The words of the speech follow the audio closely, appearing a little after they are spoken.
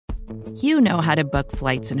You know how to book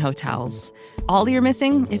flights and hotels. All you're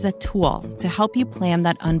missing is a tool to help you plan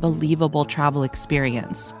that unbelievable travel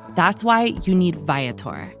experience. That's why you need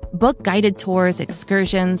Viator. Book guided tours,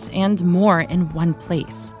 excursions, and more in one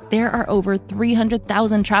place. There are over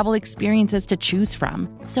 300,000 travel experiences to choose from,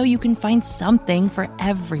 so you can find something for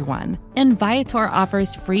everyone. And Viator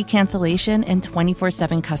offers free cancellation and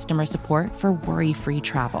 24/7 customer support for worry-free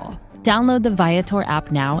travel. Download the Viator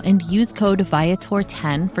app now and use code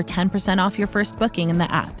Viator10 for 10% off your first booking in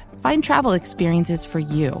the app. Find travel experiences for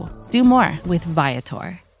you. Do more with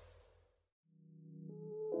Viator.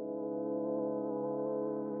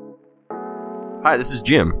 Hi, this is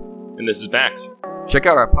Jim. And this is Max. Check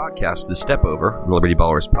out our podcast, The Step Over, the Liberty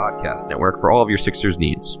Ballers Podcast Network, for all of your Sixers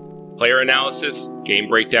needs. Player analysis, game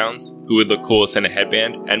breakdowns, who would look coolest in a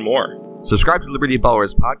headband, and more. Subscribe to Liberty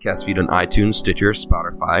Ballers podcast feed on iTunes, Stitcher,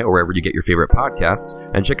 Spotify, or wherever you get your favorite podcasts,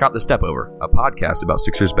 and check out The Step Over, a podcast about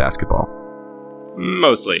Sixers basketball.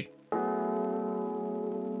 Mostly.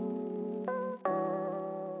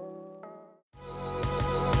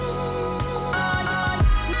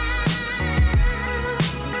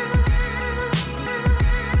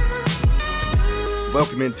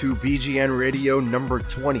 Welcome into BGN Radio number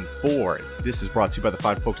 24. This is brought to you by the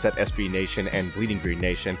fine folks at SB Nation and Bleeding Green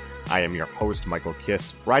Nation. I am your host, Michael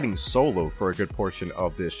Kist, riding solo for a good portion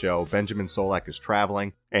of this show. Benjamin Solak is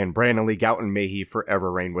traveling, and Brandon Lee Gouton, may he forever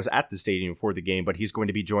reign, was at the stadium for the game, but he's going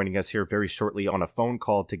to be joining us here very shortly on a phone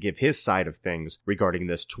call to give his side of things regarding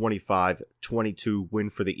this 25-22 win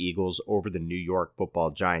for the Eagles over the New York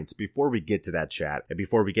Football Giants. Before we get to that chat, and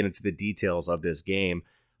before we get into the details of this game,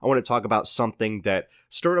 I want to talk about something that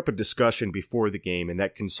stirred up a discussion before the game, and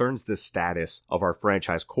that concerns the status of our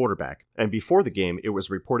franchise quarterback. And before the game, it was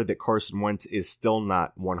reported that Carson Wentz is still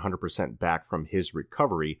not 100% back from his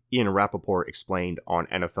recovery. Ian Rappaport explained on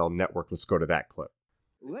NFL Network. Let's go to that clip.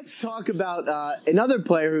 Let's talk about another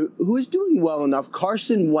player who is doing well enough,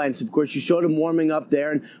 Carson Wentz. Of course, you showed him warming up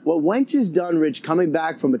there. And what Wentz has done, Rich, coming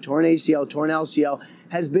back from a torn ACL, torn LCL,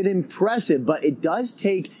 has been impressive. But it does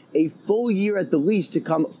take a full year at the least to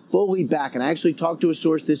come fully back. And I actually talked to a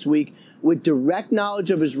source this week with direct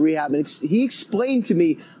knowledge of his rehab. And he explained to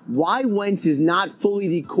me why Wentz is not fully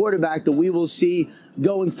the quarterback that we will see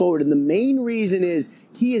going forward. And the main reason is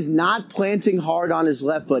he is not planting hard on his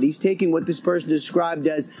left foot. He's taking what this person described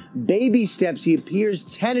as baby steps. He appears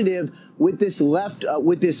tentative with this left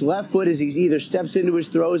foot as he either steps into his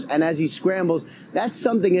throws and as he scrambles. That's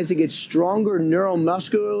something as he gets stronger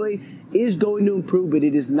neuromuscularly is going to improve, but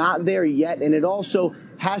it is not there yet. And it also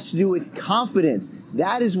has to do with confidence.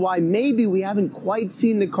 That is why maybe we haven't quite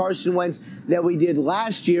seen the Carson Wentz that we did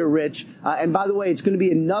last year, Rich. And by the way, it's going to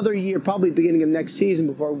be another year, probably beginning of next season,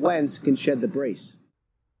 before Wentz can shed the brace.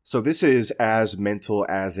 So this is as mental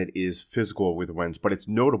as it is physical with Wentz, but it's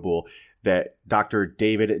notable that Dr.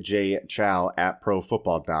 David J. Chow at Pro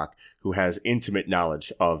Football Doc, who has intimate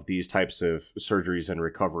knowledge of these types of surgeries and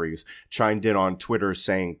recoveries, chimed in on Twitter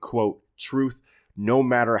saying, quote, "Truth, no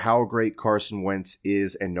matter how great Carson Wentz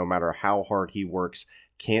is and no matter how hard he works,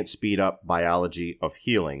 can't speed up biology of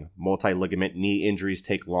healing. Multi-ligament knee injuries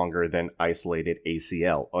take longer than isolated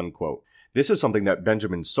ACL," unquote. This is something that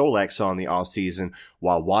Benjamin Solak saw in the offseason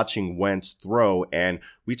while watching Wentz throw, and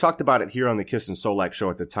we talked about it here on the Kiss and Solak show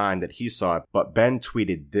at the time that he saw it, but Ben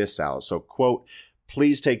tweeted this out. So, quote,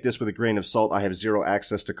 "Please take this with a grain of salt. I have zero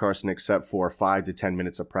access to Carson except for 5 to 10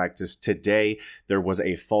 minutes of practice. Today, there was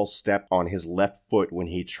a false step on his left foot when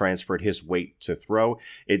he transferred his weight to throw.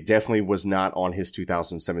 It definitely was not on his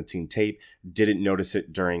 2017 tape. Didn't notice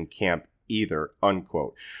it during camp either,"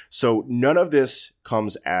 unquote. So none of this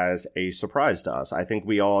comes as a surprise to us. I think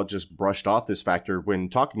we all just brushed off this factor when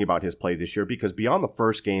talking about his play this year, because beyond the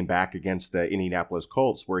first game back against the Indianapolis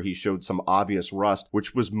Colts, where he showed some obvious rust,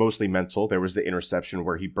 which was mostly mental, there was the interception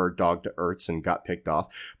where he bird dogged to Ertz and got picked off.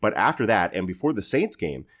 But after that, and before the Saints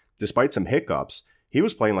game, despite some hiccups, he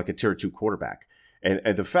was playing like a tier 2 quarterback. And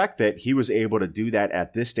the fact that he was able to do that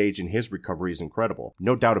at this stage in his recovery is incredible.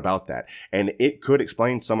 No doubt about that. And it could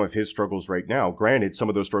explain some of his struggles right now. Granted, some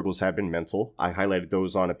of those struggles have been mental. I highlighted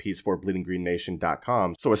those on a piece for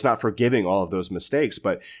bleedinggreennation.com. So it's not forgiving all of those mistakes,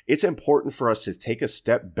 but it's important for us to take a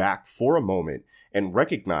step back for a moment and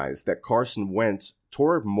recognize that Carson Wentz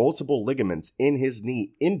tore multiple ligaments in his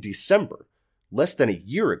knee in December, less than a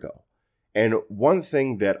year ago. And one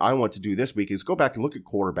thing that I want to do this week is go back and look at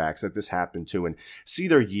quarterbacks that this happened to and see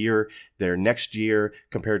their year, their next year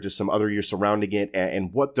compared to some other years surrounding it,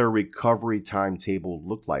 and what their recovery timetable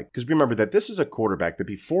looked like. Because remember that this is a quarterback that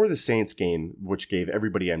before the Saints game, which gave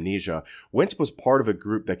everybody amnesia, Wentz was part of a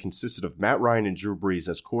group that consisted of Matt Ryan and Drew Brees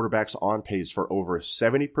as quarterbacks on pace for over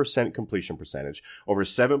 70% completion percentage, over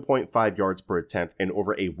 7.5 yards per attempt, and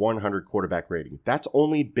over a 100 quarterback rating. That's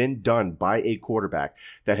only been done by a quarterback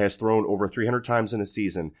that has thrown over 300 times in a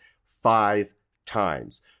season 5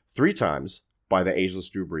 times. 3 times by the ageless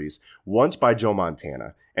Drew Brees, once by Joe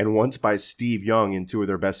Montana, and once by Steve Young in 2 of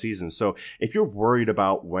their best seasons. So if you're worried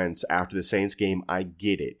about Wentz after the Saints game, I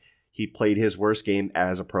get it. He played his worst game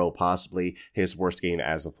as a pro, possibly his worst game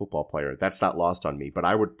as a football player. That's not lost on me, but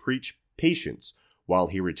I would preach patience while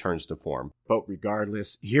he returns to form. But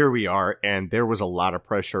regardless, here we are, and there was a lot of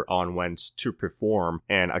pressure on Wentz to perform.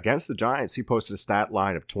 And against the Giants, he posted a stat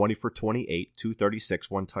line of 20 for 28, 236,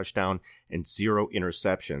 1 touchdown, and 0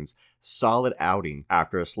 interceptions. Solid outing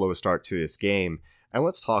after a slow start to this game. And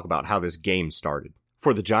let's talk about how this game started.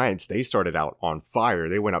 For the Giants, they started out on fire.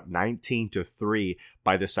 They went up 19-3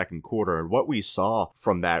 by the second quarter. And what we saw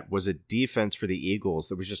from that was a defense for the Eagles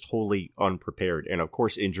that was just wholly unprepared. And of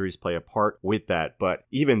course, injuries play a part with that. But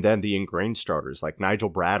even then, the ingrained starters like Nigel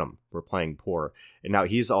Bradham were playing poor. And now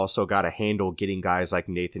he's also got to handle getting guys like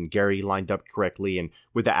Nathan Gary lined up correctly and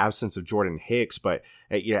with the absence of Jordan Hicks. But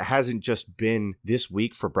it hasn't just been this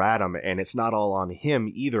week for Bradham, and it's not all on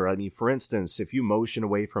him either. I mean, for instance, if you motion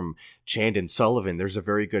away from Chandon Sullivan, there's a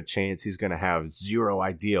very good chance he's going to have zero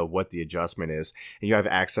idea what the adjustment is. And you have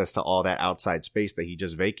access to all that outside space that he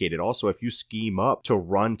just vacated. Also, if you scheme up to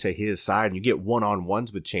run to his side and you get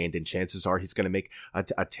one-on-ones with Chandon, chances are he's going to make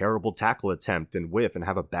a terrible tackle attempt and whiff and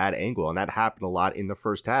have a bad angle. And that happened a lot in the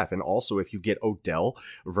first half. And also, if you get Odell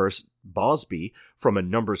versus Bosby from a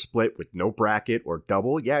number split with no bracket or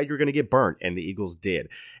double, yeah, you're going to get burnt. And the Eagles did.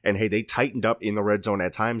 And hey, they tightened up in the red zone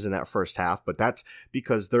at times in that first half, but that's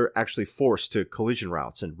because they're actually forced to collision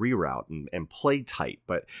routes and reroute and play tight.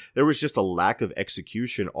 But there was just a lack of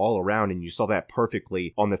execution all around. And you saw that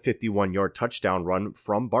perfectly on the 51-yard touchdown run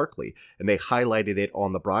from Barkley. And they highlighted it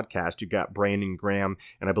on the broadcast. You got Brandon Graham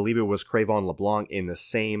and I believe it was Cravon LeBlanc in the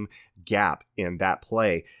same gap in that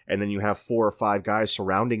play. And then you have 4 or 5 guys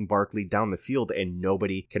surrounding Barkley down the field and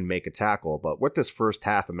nobody can make a tackle. But what this first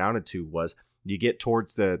half amounted to was you get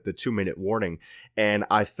towards the 2-minute warning. And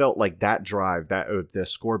I felt like that drive, that the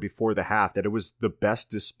score before the half, that it was the best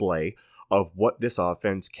display of what this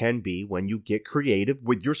offense can be when you get creative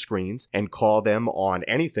with your screens and call them on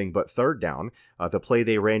anything but third down. The play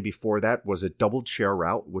they ran before that was a double chair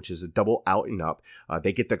route, which is a double out and up.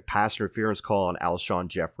 They get the pass interference call on Alshon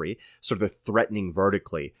Jeffrey, sort of threatening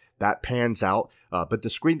vertically. That pans out. But the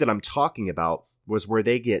screen that I'm talking about was where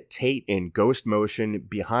they get Tate in ghost motion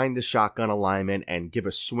behind the shotgun alignment and give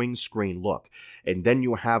a swing screen look. And then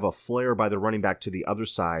you have a flare by the running back to the other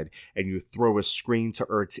side and you throw a screen to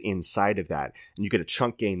Ertz inside of that. And you get a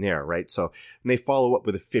chunk gain there, right? So and they follow up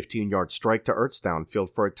with a 15-yard strike to Ertz downfield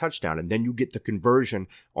for a touchdown. And then you get the conversion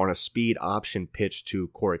on a speed option pitch to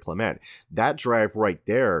Corey Clement. That drive right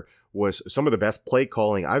there was some of the best play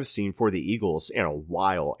calling I've seen for the Eagles in a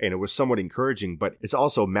while. And it was somewhat encouraging, but it's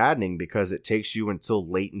also maddening because it takes you until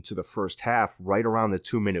late into the first half, right around the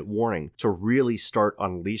 2-minute warning, to really start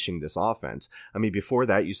unleashing this offense. I mean, before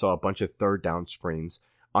that, you saw a bunch of third down screens,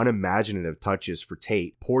 unimaginative touches for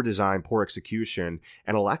Tate, poor design, poor execution,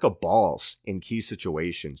 and a lack of balls in key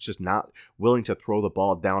situations, just not willing to throw the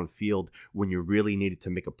ball downfield when you really needed to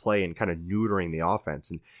make a play and kind of neutering the offense.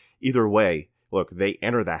 And either way, look, they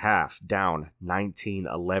enter the half down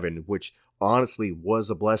 19-11, which honestly was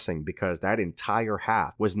a blessing because that entire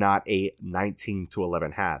half was not a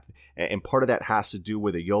 19-11 half. And part of that has to do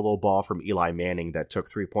with a YOLO ball from Eli Manning that took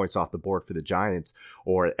 3 points off the board for the Giants,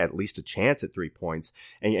 or at least a chance at 3 points.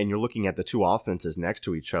 And you're looking at the two offenses next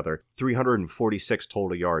to each other, 346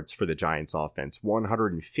 total yards for the Giants offense,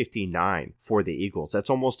 159 for the Eagles. That's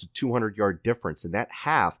almost a 200-yard difference. And that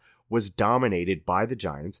half was dominated by the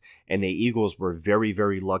Giants, and the Eagles were very,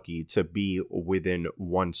 very lucky to be within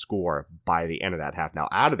one score by the end of that half. Now,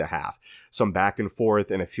 out of the half, some back and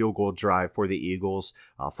forth and a field goal drive for the Eagles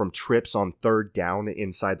from trips on third down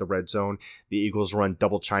inside the red zone. The Eagles run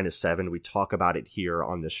double China 7. We talk about it here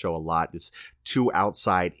on this show a lot. It's 2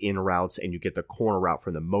 outside in routes, and you get the corner route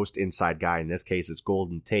from the most inside guy. In this case, it's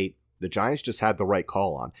Golden Tate. The Giants just had the right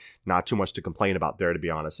call on. Not too much to complain about there, to be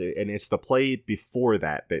honest. And it's the play before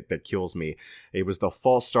that kills me. It was the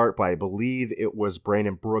false start by, I believe it was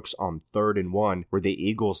Brandon Brooks on 3rd and 1, where the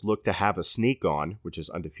Eagles looked to have a sneak on, which is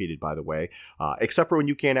undefeated, by the way, except for when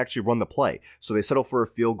you can't actually run the play. So they settle for a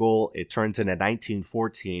field goal. It turns into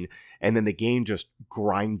 19-14, and then the game just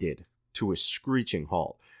grinded to a screeching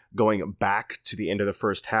halt. Going back to the end of the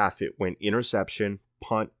first half, it went interception,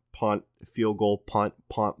 punt, field goal, punt,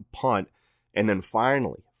 and then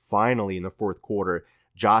finally in the fourth quarter,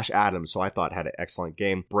 Josh Adams, who I thought had an excellent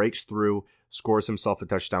game, breaks through, scores himself a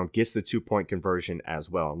touchdown, gets the 2-point conversion as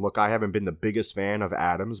well. And look, I haven't been the biggest fan of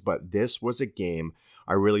Adams, but this was a game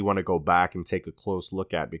I really want to go back and take a close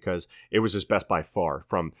look at because it was his best by far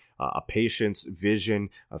from a patience, vision,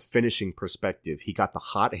 a finishing perspective. He got the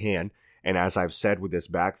hot hand. And as I've said with this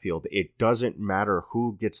backfield, it doesn't matter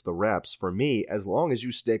who gets the reps for me as long as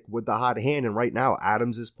you stick with the hot hand. And right now,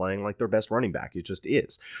 Adams is playing like their best running back. It just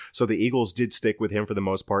is. So the Eagles did stick with him for the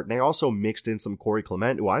most part. And they also mixed in some Corey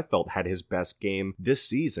Clement, who I felt had his best game this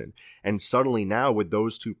season. And suddenly now with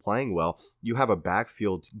those two playing well, you have a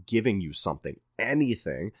backfield giving you something,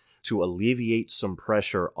 anything, to alleviate some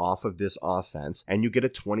pressure off of this offense. And you get a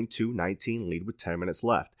 22-19 lead with 10 minutes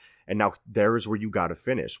left. And now there's where you got to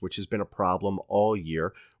finish, which has been a problem all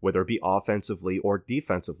year, whether it be offensively or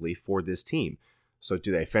defensively for this team. So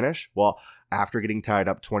do they finish? Well, after getting tied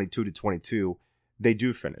up 22-22, they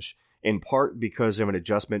do finish. In part because of an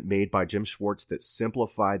adjustment made by Jim Schwartz that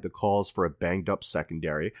simplified the calls for a banged up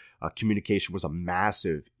secondary. Communication was a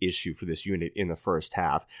massive issue for this unit in the first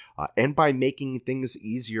half. And by making things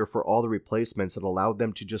easier for all the replacements that allowed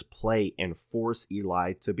them to just play and force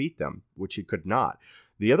Eli to beat them, which he could not.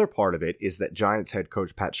 The other part of it is that Giants head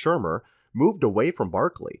coach Pat Shurmur moved away from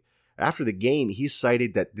Barkley. After the game, he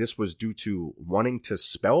cited that this was due to wanting to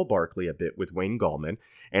spell Barkley a bit with Wayne Gallman,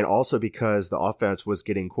 and also because the offense was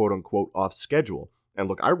getting quote-unquote off schedule. And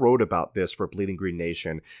look, I wrote about this for Bleeding Green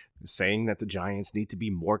Nation, saying that the Giants need to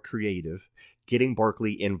be more creative, getting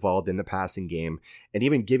Barkley involved in the passing game, and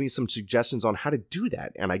even giving some suggestions on how to do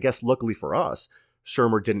that. And I guess luckily for us,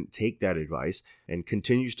 Shurmur didn't take that advice and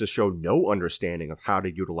continues to show no understanding of how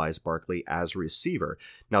to utilize Barkley as a receiver.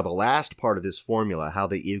 Now, the last part of this formula, how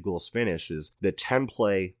the Eagles finish, is the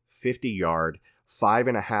 10-play, 50-yard,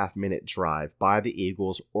 5.5-minute drive by the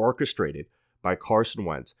Eagles orchestrated by Carson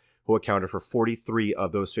Wentz, who accounted for 43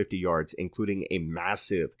 of those 50 yards, including a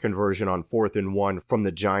massive conversion on 4th and 1 from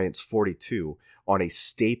the Giants' 42 on a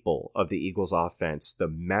staple of the Eagles offense, the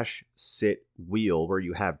mesh sit wheel, where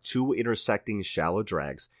you have two intersecting shallow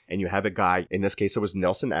drags, and you have a guy, in this case it was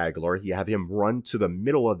Nelson Aguilar, you have him run to the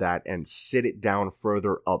middle of that and sit it down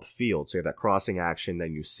further upfield. So you have that crossing action,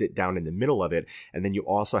 then you sit down in the middle of it, and then you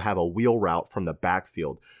also have a wheel route from the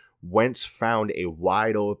backfield. Wentz found a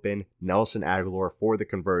wide open Nelson Aguilar for the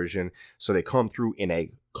conversion, so they come through in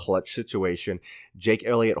a clutch situation. Jake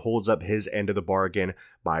Elliott holds up his end of the bargain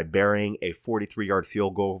by burying a 43-yard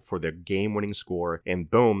field goal for the game-winning score,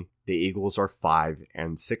 and boom, the Eagles are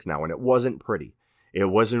 5-6 now, and it wasn't pretty. It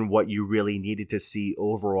wasn't what you really needed to see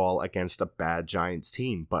overall against a bad Giants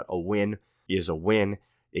team, but a win is a win.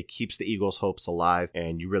 It keeps the Eagles' hopes alive,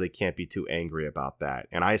 and you really can't be too angry about that.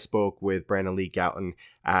 And I spoke with Brandon Lee Gouton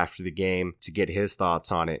after the game to get his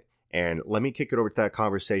thoughts on it. And let me kick it over to that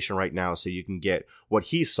conversation right now so you can get what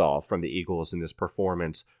he saw from the Eagles in this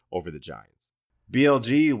performance over the Giants.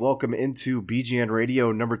 BLG, welcome into BGN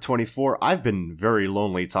Radio number 24. I've been very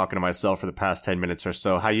lonely talking to myself for the past 10 minutes or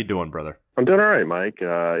so. How you doing, brother? I'm doing all right, Mike.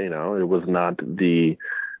 It was not the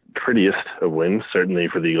prettiest of wins, certainly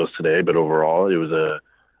for the Eagles today, but overall it was a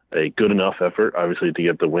good enough effort, obviously, to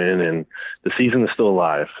get the win, and the season is still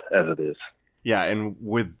alive as it is. Yeah, and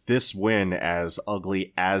with this win, as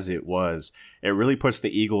ugly as it was, it really puts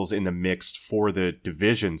the Eagles in the mix for the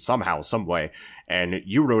division somehow, some way. And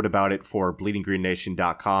you wrote about it for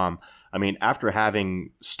BleedingGreenNation.com. I mean, after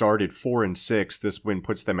having started 4-6, this win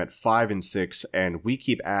puts them at 5-6, and we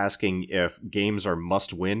keep asking if games are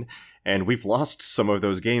must win, and we've lost some of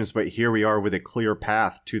those games, but here we are with a clear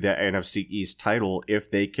path to the NFC East title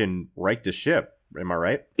if they can right the ship. Am I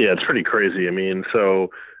right? Yeah, it's pretty crazy. I mean, so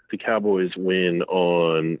the Cowboys win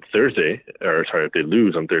on Thursday, if they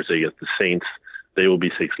lose on Thursday against the Saints, they will be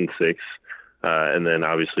 6-6. And then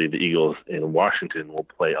obviously the Eagles in Washington will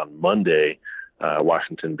play on Monday,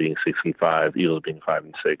 Washington being 6-5, Eagles being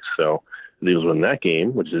 5-6. So the Eagles win that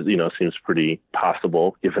game, which is, seems pretty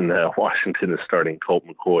possible given that Washington is starting Colt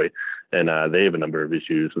McCoy, and they have a number of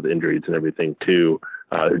issues with injuries and everything too.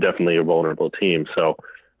 They're definitely a vulnerable team. So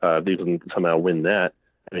the Eagles can somehow win that.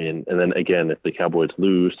 I mean, and then again, if the Cowboys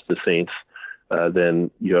lose to the Saints, then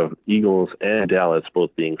you have Eagles and Dallas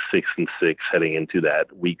both being 6-6 heading into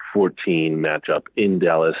that Week 14 matchup in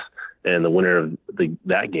Dallas. And the winner of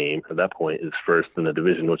that game at that point is first in the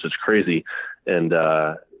division, which is crazy. And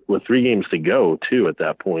with 3 games to go, too, at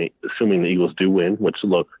that point, assuming the Eagles do win, which,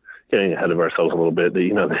 look, getting ahead of ourselves a little bit, they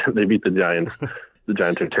beat the Giants. The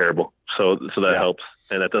Giants are terrible. So that helps.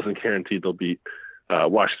 And that doesn't guarantee they'll beat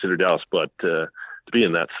Washington or Dallas. But to be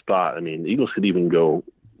in that spot, I mean, the Eagles could even go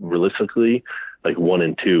realistically like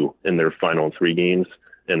 1-2 in their final 3 games,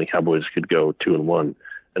 and the Cowboys could go 2-1.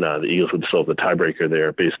 And the Eagles would still have the tiebreaker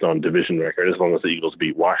there based on division record, as long as the Eagles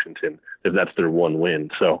beat Washington, if that's their one win.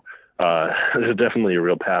 So there's definitely a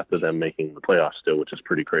real path to them making the playoffs still, which is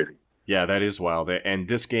pretty crazy. Yeah, that is wild. And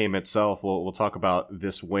this game itself, we'll talk about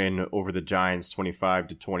this win over the Giants,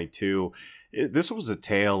 25-22. This was a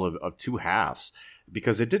tale of 2 halves,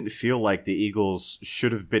 because it didn't feel like the Eagles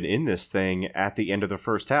should have been in this thing at the end of the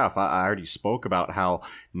first half. I already spoke about how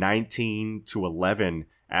 19-11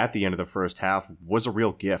 at the end of the first half was a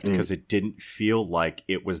real gift, because it didn't feel like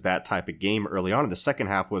it was that type of game early on. And the second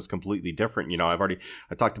half was completely different. You know, I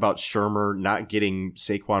talked about Shermer not getting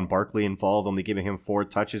Saquon Barkley involved, only giving him 4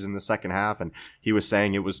 touches in the second half. And he was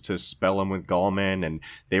saying it was to spell him with Gallman and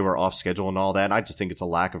they were off schedule and all that. I just think it's a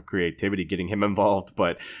lack of creativity getting him involved,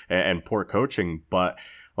 and poor coaching. But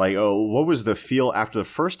like, what was the feel after the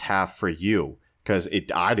first half for you? Because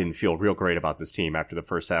I didn't feel real great about this team after the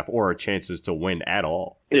first half, or our chances to win at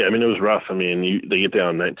all. Yeah, I mean, it was rough. I mean, they get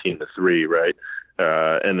down 19-3, right?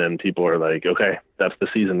 And then people are like, okay, that's the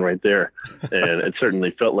season right there. And it certainly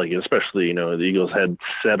felt like it, especially, the Eagles had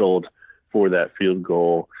settled for that field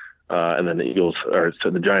goal. And then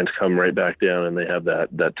the Giants come right back down, and they have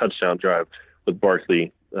that touchdown drive with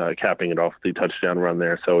Barkley capping it off the touchdown run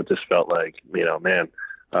there. So it just felt like, kind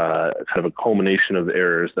of a culmination of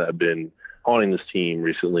errors that have been haunting this team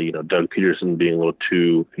recently. Doug Peterson being a little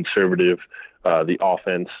too conservative, the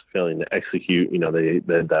offense failing to execute.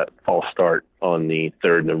 They had that false start on the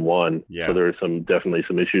 3rd and 1. Yeah. So there are definitely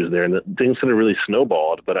some issues there, and things that have really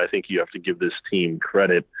snowballed. But I think you have to give this team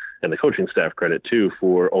credit, and the coaching staff credit too,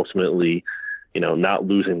 for ultimately, not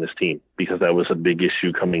losing this team, because that was a big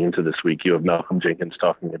issue coming into this week. You have Malcolm Jenkins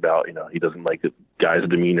talking about, he doesn't like the guy's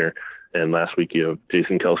demeanor. And last week, you have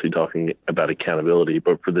Jason Kelce talking about accountability.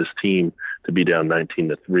 But for this team to be down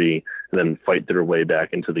 19-3 and then fight their way back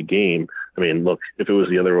into the game, I mean, look, if it was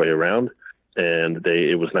the other way around and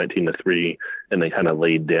it was 19-3 and they kind of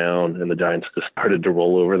laid down and the Giants just started to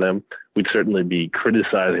roll over them, we'd certainly be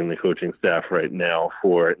criticizing the coaching staff right now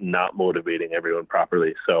for not motivating everyone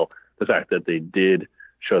properly. So the fact that they did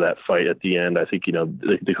show that fight at the end, I think,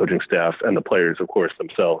 the coaching staff and the players, of course,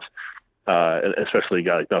 themselves, especially a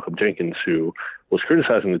guy like Malcolm Jenkins, who was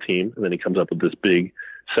criticizing the team, and then he comes up with this big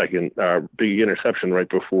interception right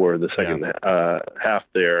before the second half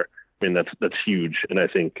there. I mean, that's huge, and I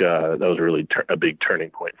think that was really a big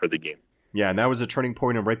turning point for the game. Yeah, and that was a turning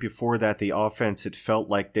point. And right before that, the offense, it felt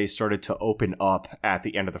like they started to open up at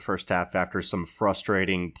the end of the first half after some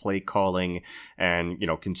frustrating play calling and,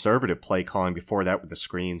 conservative play calling before that with the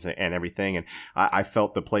screens and everything. And I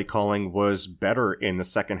felt the play calling was better in the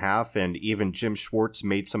second half. And even Jim Schwartz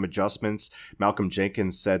made some adjustments. Malcolm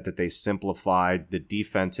Jenkins said that they simplified the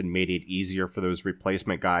defense and made it easier for those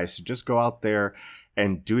replacement guys to just go out there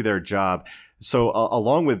and do their job. So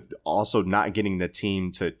along with also not getting the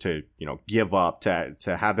team to give up, to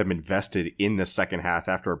have them invested in the second half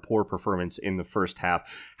after a poor performance in the first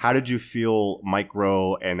half, how did you feel Mike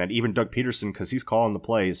Rowe and then even Doug Peterson, because he's calling the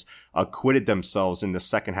plays, acquitted themselves in the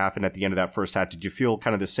second half and at the end of that first half? Did you feel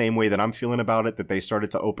kind of the same way that I'm feeling about it, that they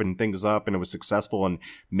started to open things up and it was successful, and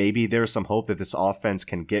maybe there's some hope that this offense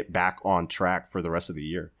can get back on track for the rest of the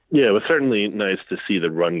year? Yeah, it was certainly nice to see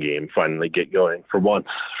the run game finally get going for once,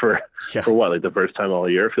 for what, like the first time all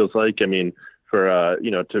year, it feels like. I mean, for,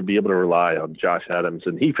 to be able to rely on Josh Adams,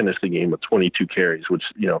 and he finished the game with 22 carries, which,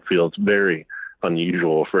 feels very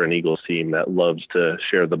unusual for an Eagles team that loves to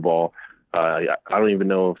share the ball. I don't even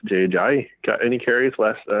know if J.J. got any carries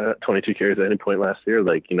 22 carries at any point last year.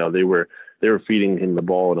 Like, they were feeding him the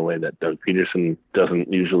ball in a way that Doug Peterson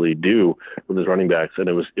doesn't usually do with his running backs. And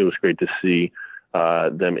it was great to see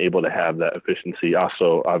them able to have that efficiency.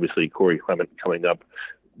 Also, obviously, Corey Clement coming up,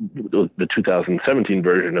 the 2017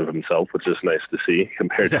 version of himself, which is nice to see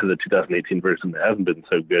compared to the 2018 version that hasn't been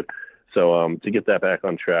so good. So to get that back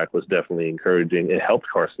on track was definitely encouraging. It helped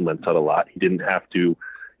Carson Wentz out a lot. He didn't have to,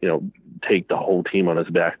 take the whole team on his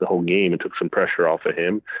back the whole game. It took some pressure off of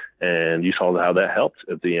him, and you saw how that helped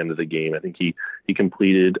at the end of the game. I think he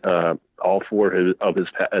completed all 4 of his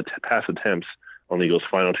pass attempts on the Eagles'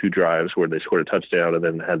 final 2 drives, where they scored a touchdown and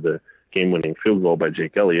then had the game-winning field goal by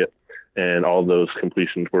Jake Elliott. and all those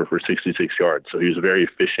completions were for 66 yards. So he was very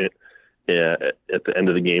efficient at the end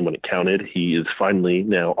of the game when it counted. He is finally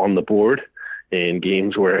now on the board in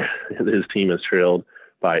games where his team has trailed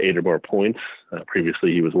by 8 or more points.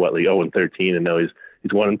 Previously, he was like 0-13, and now he's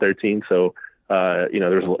 1-13. So,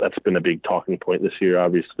 that's been a big talking point this year,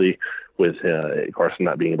 obviously, with Carson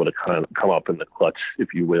not being able to kind of come up in the clutch,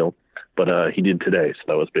 if you will. But he did today, so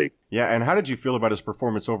that was big. Yeah, and how did you feel about his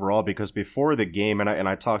performance overall? Because before the game, and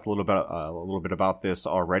I talked a little bit about this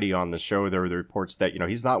already on the show. There were the reports that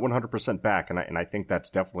he's not 100% back, and I think that's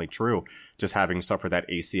definitely true. Just having suffered that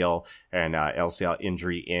ACL and LCL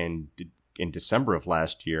injury in December of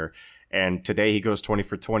last year. And today he goes 20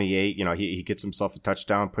 for 28. He gets himself a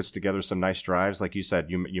touchdown, puts together some nice drives. Like you said,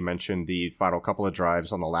 you mentioned the final couple of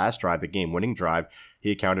drives on the last drive, the game-winning drive.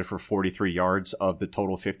 He accounted for 43 yards of the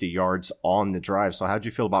total 50 yards on the drive. So how'd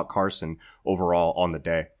you feel about Carson overall on the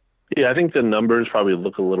day? Yeah, I think the numbers probably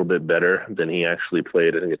look a little bit better than he actually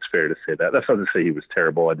played. I think it's fair to say that. That's not to say he was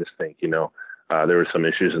terrible. I just think, there were some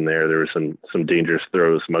issues in there. There were some dangerous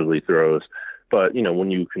throws, some ugly throws. But, when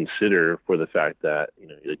you consider for the fact that,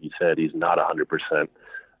 like you said, he's not 100%,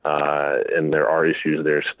 and there are issues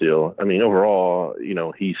there still. I mean, overall,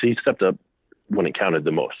 he stepped up when it counted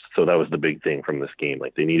the most. So that was the big thing from this game.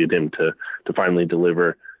 Like, they needed him to finally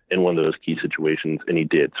deliver in one of those key situations, and he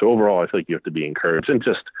did. So overall, I feel like you have to be encouraged. And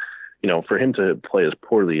just, for him to play as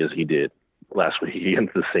poorly as he did last week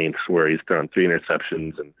against the Saints, where he's thrown 3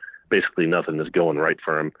 interceptions and basically nothing is going right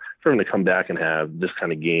for him to come back and have this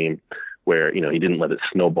kind of game where, he didn't let it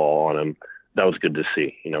snowball on him. That was good to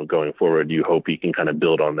see. Going forward, you hope he can kind of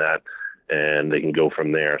build on that and they can go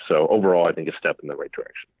from there. So overall, I think a step in the right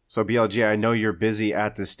direction. So BLG, I know you're busy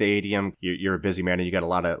at the stadium. You're a busy man and you got a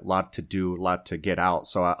lot to do, a lot to get out.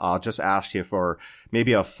 So I'll just ask you for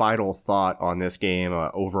maybe a final thought on this game,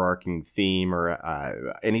 overarching theme,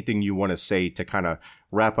 or anything you want to say to kind of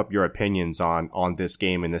wrap up your opinions on this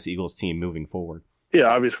game and this Eagles team moving forward. Yeah,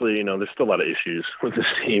 obviously, there's still a lot of issues with this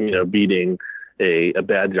team. Beating a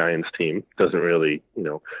bad Giants team doesn't really,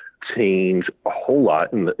 change a whole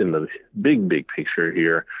lot in the big picture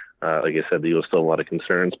here. Like I said, the Eagles still have a lot of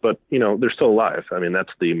concerns, but they're still alive. I mean,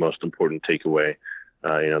 that's the most important takeaway.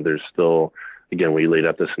 There's still, again, we laid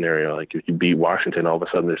out the scenario, like if you beat Washington, all of a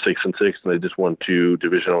sudden they're 6-6 and they just won 2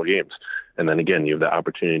 divisional games, and then again you have the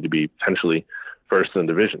opportunity to be potentially first in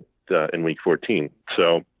the division in Week 14.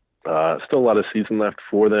 So. Still a lot of season left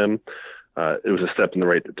for them. It was a step in the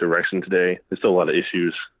right direction today. There's still a lot of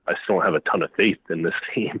issues. I still don't have a ton of faith in this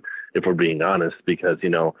team, if we're being honest, because,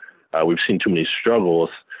 we've seen too many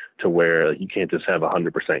struggles to where you can't just have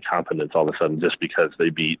 100% confidence all of a sudden just because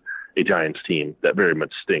they beat a Giants team that very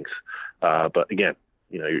much stinks. But again,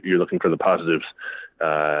 you're looking for the positives,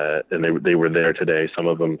 and they were there today, some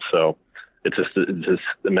of them. So it's just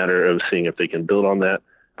a matter of seeing if they can build on that.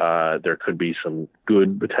 There could be some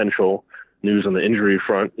good potential news on the injury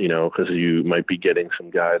front, because you might be getting some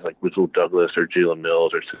guys like Rizzo Douglas or Jalen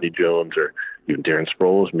Mills or Sidney Jones or even Darren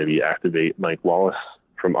Sproles, maybe activate Mike Wallace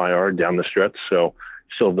from IR down the stretch. So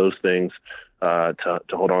still have those things to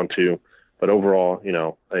hold on to. But overall,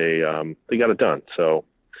 they got it done. So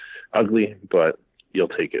ugly, but you'll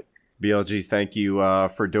take it. BLG, thank you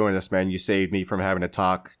for doing this, man. You saved me from having to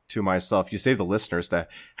talk to myself. You saved the listeners to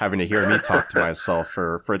having to hear me talk to myself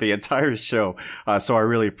for the entire show. So I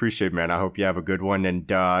really appreciate it, man. I hope you have a good one. And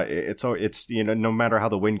it's no matter how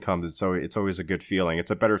the win comes, it's always a good feeling. It's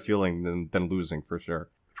a better feeling than losing, for sure.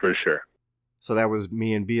 For sure. So that was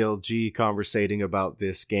me and BLG conversating about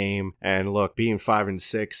this game. And look, being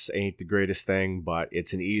 5-6 ain't the greatest thing, but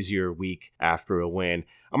it's an easier week after a win.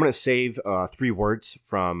 I'm going to save 3 words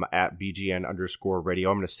from @BGN_radio.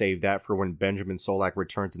 I'm going to save that for when Benjamin Solak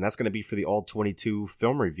returns. And that's going to be for the All-22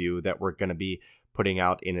 film review that we're going to be putting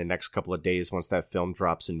out in the next couple of days once that film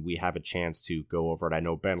drops and we have a chance to go over it. I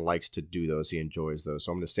know Ben likes to do those. He enjoys those.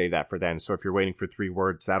 So I'm going to save that for then. So if you're waiting for 3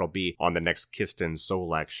 words, that'll be on the next Kiston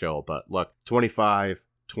Solak show. But look,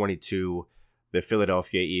 25-22, the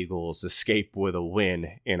Philadelphia Eagles escape with a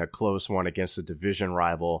win in a close one against a division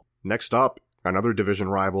rival. Next up, another division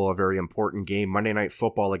rival, a very important game, Monday Night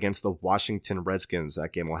Football against the Washington Redskins.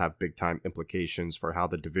 That game will have big-time implications for how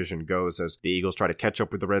the division goes as the Eagles try to catch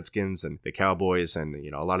up with the Redskins and the Cowboys. And,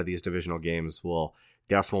 a lot of these divisional games will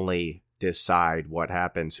definitely decide what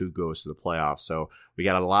happens, who goes to the playoffs. So we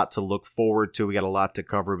got a lot to look forward to. We got a lot to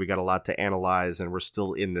cover. We got a lot to analyze, and we're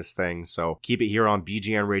still in this thing. So keep it here on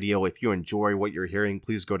BGN Radio. If you enjoy what you're hearing,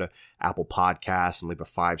 please go to Apple Podcasts and leave a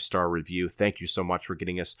 5-star review. Thank you so much for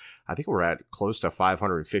getting us. I think we're at close to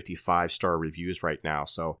 550 5-star reviews right now.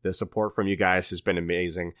 So the support from you guys has been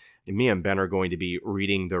amazing. And me and Ben are going to be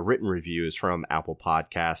reading the written reviews from Apple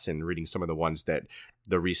Podcasts and reading some of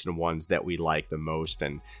the recent ones that we like the most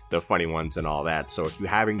and the funny ones and all that. So if you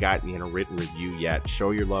haven't gotten in a written review yet,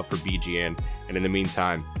 show your love for BGN. And in the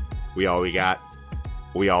meantime, we all we got,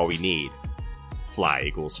 we all we need. Fly,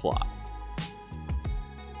 Eagles, fly.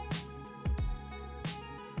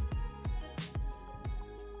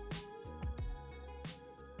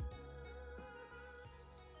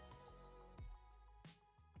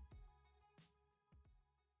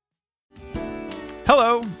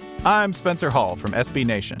 Hello, I'm Spencer Hall from SB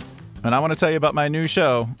Nation, and I want to tell you about my new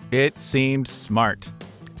show, It Seemed Smart.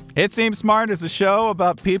 It Seemed Smart is a show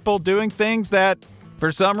about people doing things that,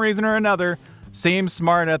 for some reason or another, seem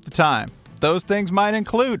smart at the time. Those things might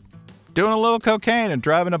include doing a little cocaine and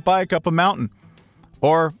driving a bike up a mountain.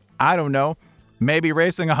 Or, I don't know, maybe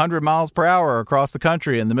racing 100 miles per hour across the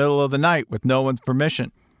country in the middle of the night with no one's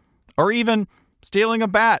permission. Or even stealing a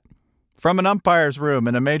bat from an umpire's room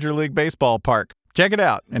in a Major League Baseball park. Check it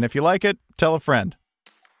out, and if you like it, tell a friend.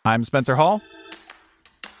 I'm Spencer Hall.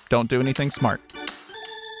 Don't do anything smart.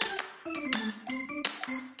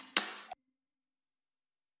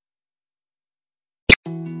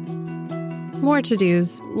 More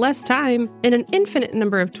to-dos, less time, and an infinite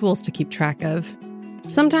number of tools to keep track of.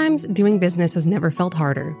 Sometimes doing business has never felt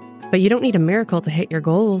harder, but you don't need a miracle to hit your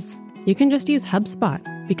goals. You can just use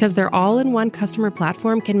HubSpot, because their all-in-one customer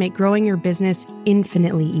platform can make growing your business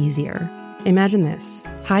infinitely easier. Imagine this: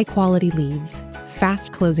 high-quality leads,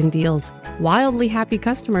 fast closing deals, wildly happy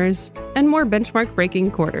customers, and more benchmark-breaking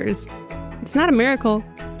quarters. It's not a miracle,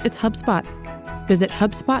 it's HubSpot. Visit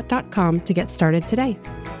HubSpot.com to get started today.